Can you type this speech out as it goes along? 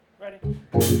Ready?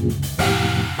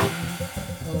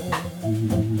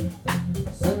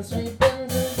 Since we've been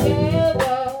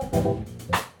together,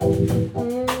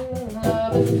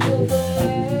 love is true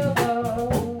forever,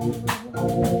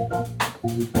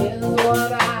 is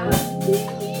what I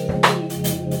need.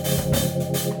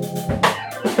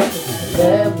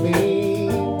 Let me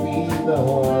be the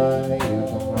one you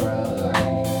come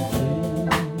running to.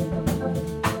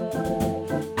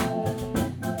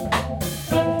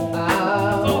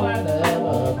 I'll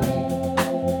never be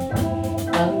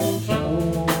untrue.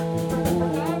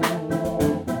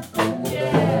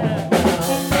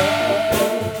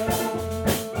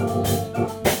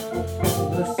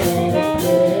 The sweetest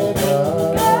river,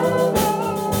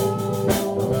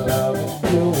 love is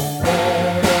you forever.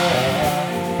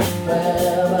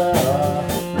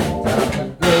 Time to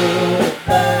do the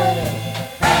thing,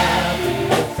 happy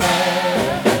the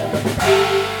same.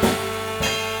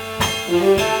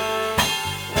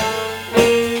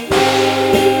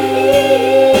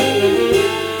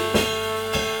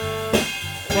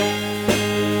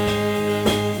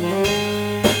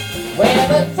 Where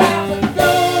the time to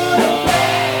go to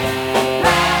bed,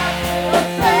 happy the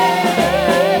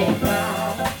same.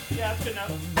 Yeah, that's good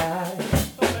enough. Bye.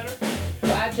 A little better.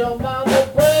 Watch your mama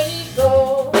pray go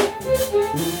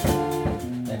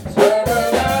and turn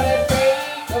around and pray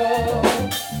go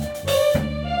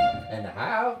and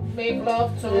have make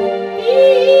love to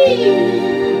me.